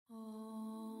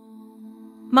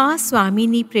Ma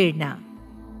Swamini Prajna.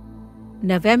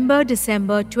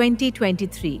 November-December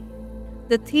 2023.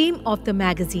 The theme of the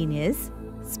magazine is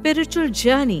Spiritual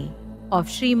Journey of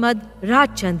Shrimad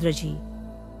Rajchandraji.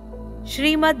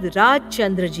 Shrimad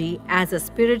Rajchandraji as a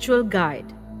spiritual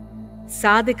guide.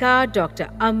 Sadhika Dr.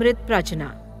 Amrit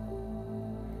Prajna.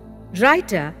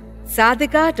 Writer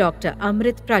Sadhika Dr.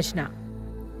 Amrit Prajna.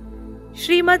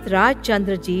 Shrimad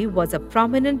Rajchandraji was a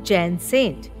prominent Jain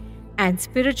saint and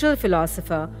spiritual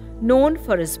philosopher known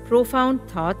for his profound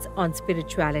thoughts on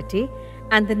spirituality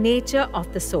and the nature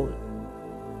of the soul.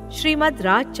 Shrimad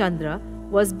Rajchandra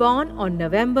was born on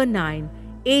November 9,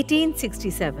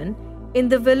 1867 in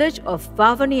the village of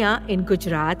Vavaniya in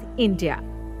Gujarat, India.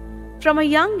 From a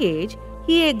young age,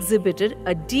 he exhibited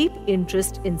a deep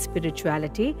interest in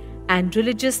spirituality and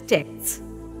religious texts.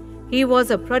 He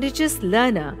was a prodigious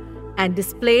learner and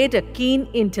displayed a keen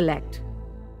intellect.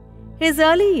 His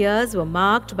early years were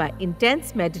marked by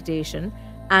intense meditation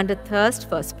and a thirst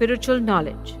for spiritual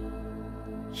knowledge.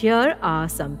 Here are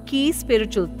some key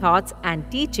spiritual thoughts and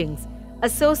teachings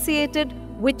associated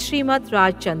with Shrimad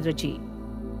Rajchandraji.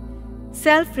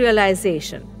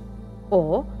 Self-realization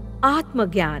or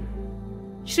Atma-Gyan.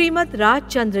 Shrimad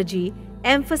Rajchandraji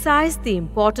emphasized the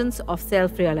importance of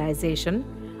self-realization,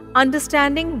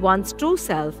 understanding one's true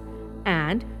self,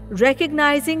 and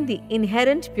recognizing the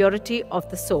inherent purity of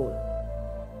the soul.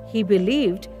 He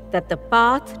believed that the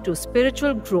path to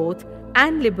spiritual growth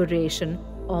and liberation,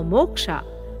 or moksha,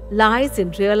 lies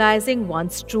in realizing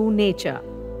one's true nature.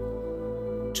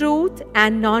 Truth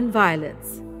and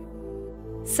non-violence.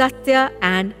 Satya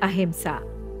and Ahimsa.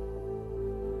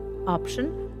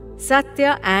 Option: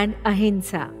 Satya and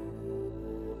Ahimsa.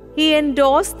 He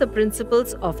endorsed the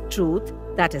principles of truth,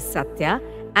 that is Satya,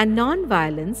 and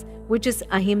non-violence, which is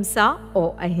Ahimsa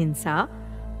or Ahimsa,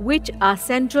 which are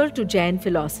central to Jain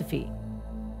philosophy.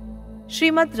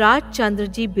 Shrimad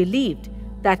Rajchandraji believed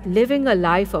that living a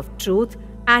life of truth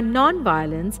and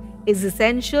non-violence is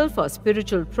essential for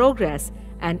spiritual progress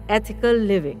and ethical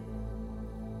living.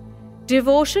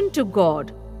 Devotion to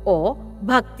God or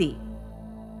Bhakti.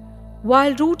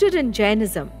 While rooted in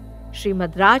Jainism,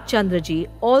 Shrimad Rajchandraji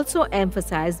also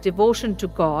emphasized devotion to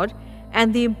God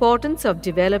and the importance of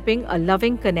developing a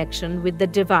loving connection with the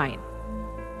divine.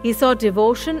 He saw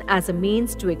devotion as a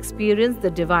means to experience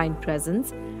the divine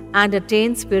presence and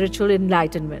attain spiritual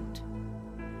enlightenment.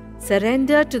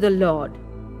 Surrender to the Lord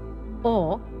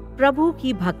or Prabhu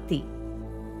Ki Bhakti.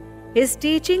 His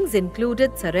teachings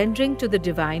included surrendering to the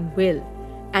divine will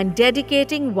and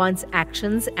dedicating one's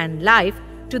actions and life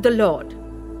to the Lord.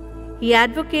 He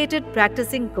advocated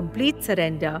practicing complete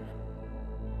surrender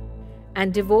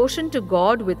and devotion to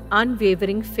God with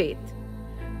unwavering faith,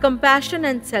 compassion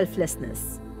and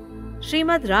selflessness.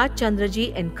 Shrimad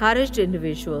Rajchandraji encouraged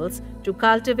individuals to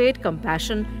cultivate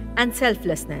compassion and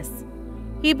selflessness.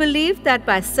 He believed that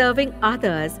by serving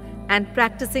others and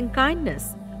practicing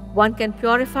kindness, one can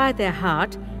purify their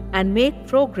heart and make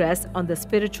progress on the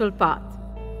spiritual path.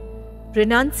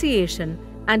 Renunciation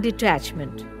and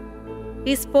detachment.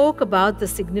 He spoke about the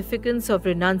significance of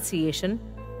renunciation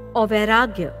or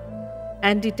vairagya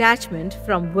and detachment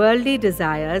from worldly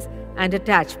desires and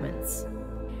attachments.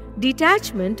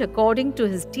 Detachment, according to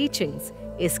his teachings,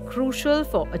 is crucial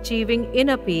for achieving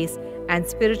inner peace and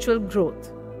spiritual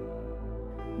growth.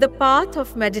 The path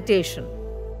of meditation.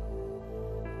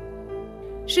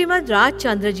 Shrimad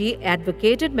Rajchandraji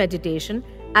advocated meditation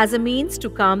as a means to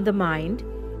calm the mind,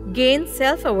 gain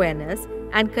self-awareness,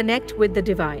 and connect with the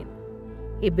divine.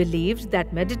 He believed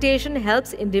that meditation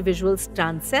helps individuals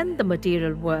transcend the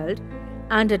material world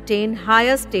and attain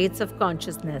higher states of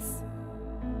consciousness.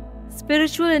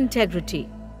 Spiritual integrity.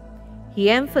 He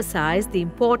emphasized the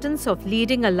importance of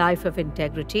leading a life of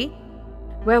integrity,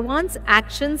 where one's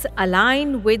actions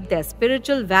align with their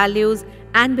spiritual values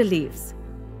and beliefs.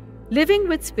 Living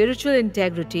with spiritual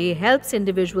integrity helps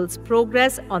individuals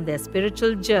progress on their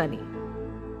spiritual journey.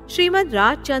 Shrimad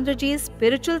Rajchandraji's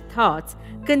spiritual thoughts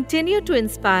continue to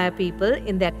inspire people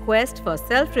in their quest for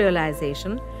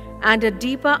self-realization and a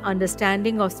deeper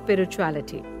understanding of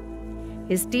spirituality.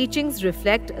 His teachings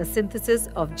reflect a synthesis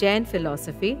of Jain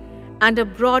philosophy and a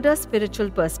broader spiritual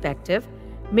perspective,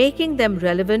 making them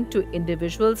relevant to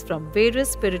individuals from various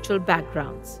spiritual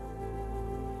backgrounds.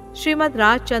 Shrimad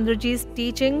Rajchandraji's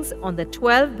teachings on the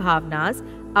 12 bhavanas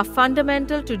are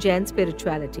fundamental to Jain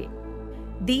spirituality.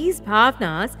 These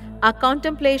bhavanas are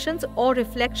contemplations or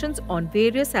reflections on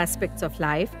various aspects of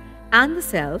life and the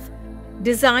self,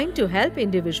 designed to help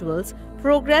individuals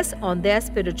progress on their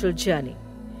spiritual journey.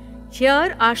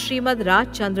 Here are Shrimad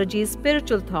Rajchandraji's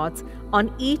spiritual thoughts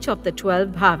on each of the 12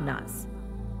 bhavanas.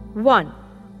 1.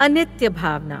 Anitya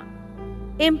Bhavana.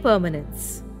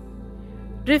 Impermanence.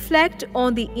 Reflect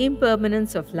on the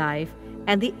impermanence of life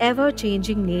and the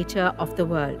ever-changing nature of the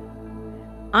world.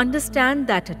 Understand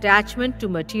that attachment to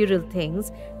material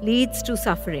things leads to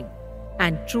suffering,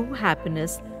 and true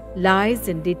happiness lies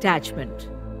in detachment.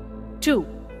 2.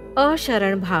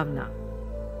 Asharan Bhavna.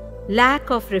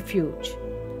 Lack of refuge.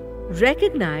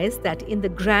 Recognize that in the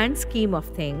grand scheme of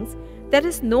things, there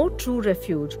is no true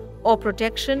refuge or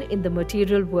protection in the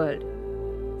material world.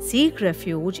 Seek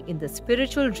refuge in the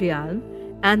spiritual realm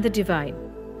and the divine.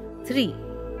 3.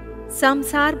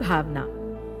 Samsar Bhavna.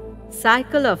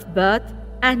 Cycle of birth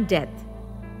and death.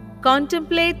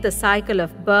 Contemplate the cycle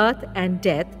of birth and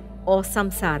death, or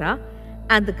samsara,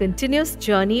 and the continuous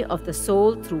journey of the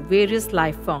soul through various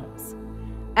life forms.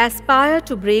 Aspire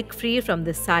to break free from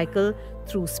this cycle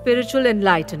through spiritual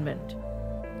enlightenment.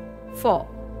 4.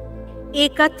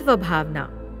 Ekatva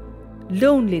Bhavna.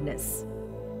 Loneliness.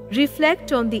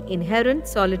 Reflect on the inherent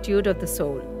solitude of the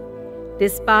soul.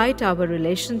 Despite our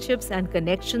relationships and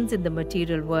connections in the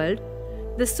material world,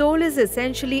 the soul is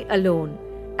essentially alone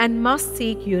and must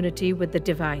seek unity with the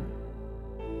divine.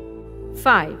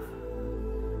 5.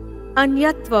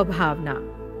 Anyatva Bhavna.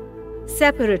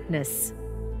 Separateness.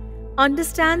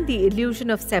 Understand the illusion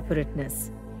of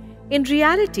separateness. In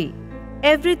reality,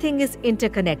 everything is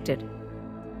interconnected,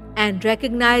 and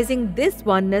recognizing this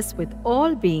oneness with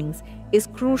all beings is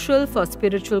crucial for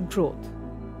spiritual growth.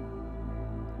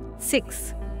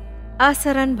 6.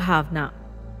 Asaran Bhavna.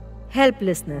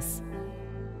 Helplessness.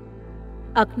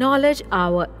 Acknowledge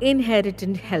our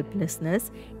inherent helplessness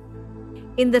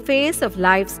in the face of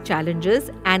life's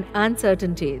challenges and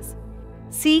uncertainties.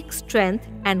 Seek strength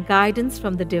and guidance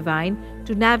from the divine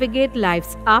to navigate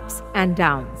life's ups and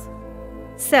downs.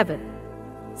 7.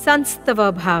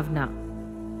 Sanstava Bhavna.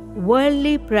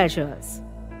 Worldly pleasures.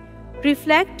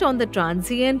 Reflect on the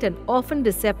transient and often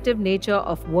deceptive nature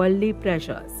of worldly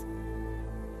pleasures.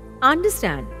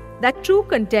 Understand that true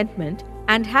contentment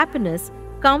and happiness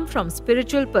come from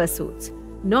spiritual pursuits,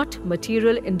 not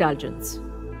material indulgence.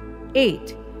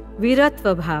 8.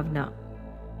 Viratva Bhavna.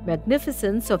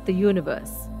 Magnificence of the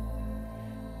universe.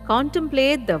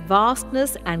 Contemplate the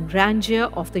vastness and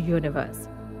grandeur of the universe.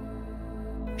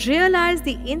 Realize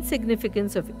the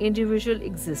insignificance of individual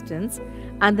existence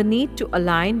and the need to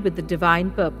align with the divine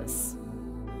purpose.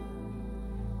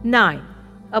 9.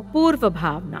 Apurva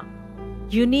Bhavna.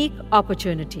 Unique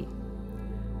opportunity.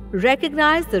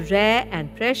 Recognize the rare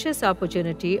and precious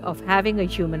opportunity of having a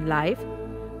human life,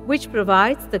 which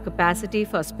provides the capacity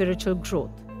for spiritual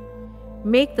growth.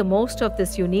 Make the most of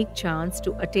this unique chance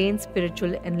to attain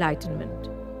spiritual enlightenment.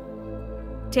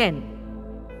 10.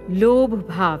 Lobh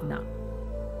Bhavna.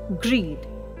 Greed.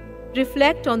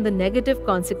 Reflect on the negative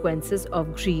consequences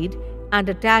of greed and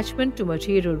attachment to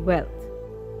material wealth.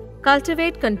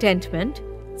 Cultivate contentment,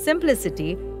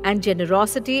 simplicity, and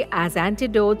generosity as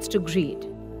antidotes to greed.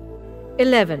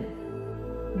 11.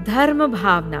 Dharma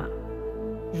Bhavna.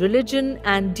 Religion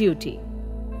and duty.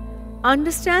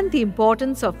 Understand the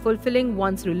importance of fulfilling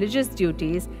one's religious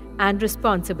duties and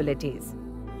responsibilities.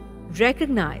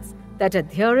 Recognize that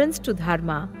adherence to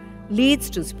dharma leads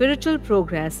to spiritual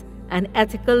progress and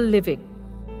ethical living.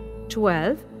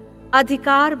 12.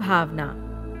 Adhikar Bhavna.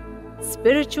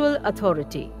 Spiritual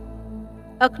authority.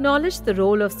 Acknowledge the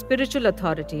role of spiritual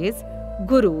authorities,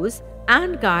 gurus,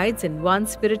 and guides in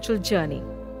one's spiritual journey.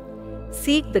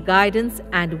 Seek the guidance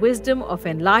and wisdom of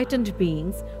enlightened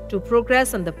beings to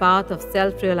progress on the path of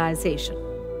self-realization.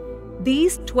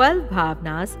 These 12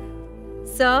 bhavnas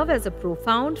serve as a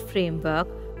profound framework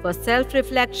for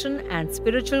self-reflection and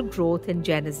spiritual growth in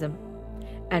Jainism.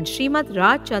 And Shrimad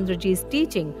Rajchandraji's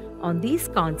teaching on these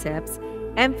concepts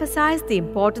emphasize the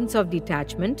importance of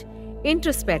detachment,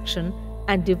 introspection,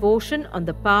 and devotion on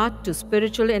the path to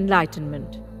spiritual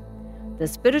enlightenment. The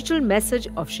spiritual message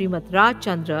of Shrimad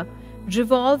Rajchandra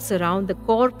revolves around the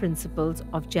core principles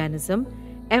of Jainism,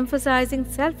 emphasizing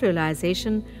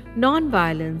self-realization,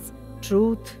 non-violence,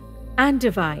 truth, and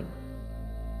divine.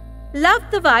 Love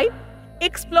the vibe?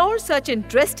 Explore such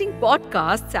interesting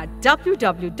podcasts at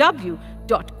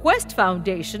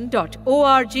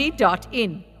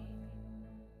www.questfoundation.org.in.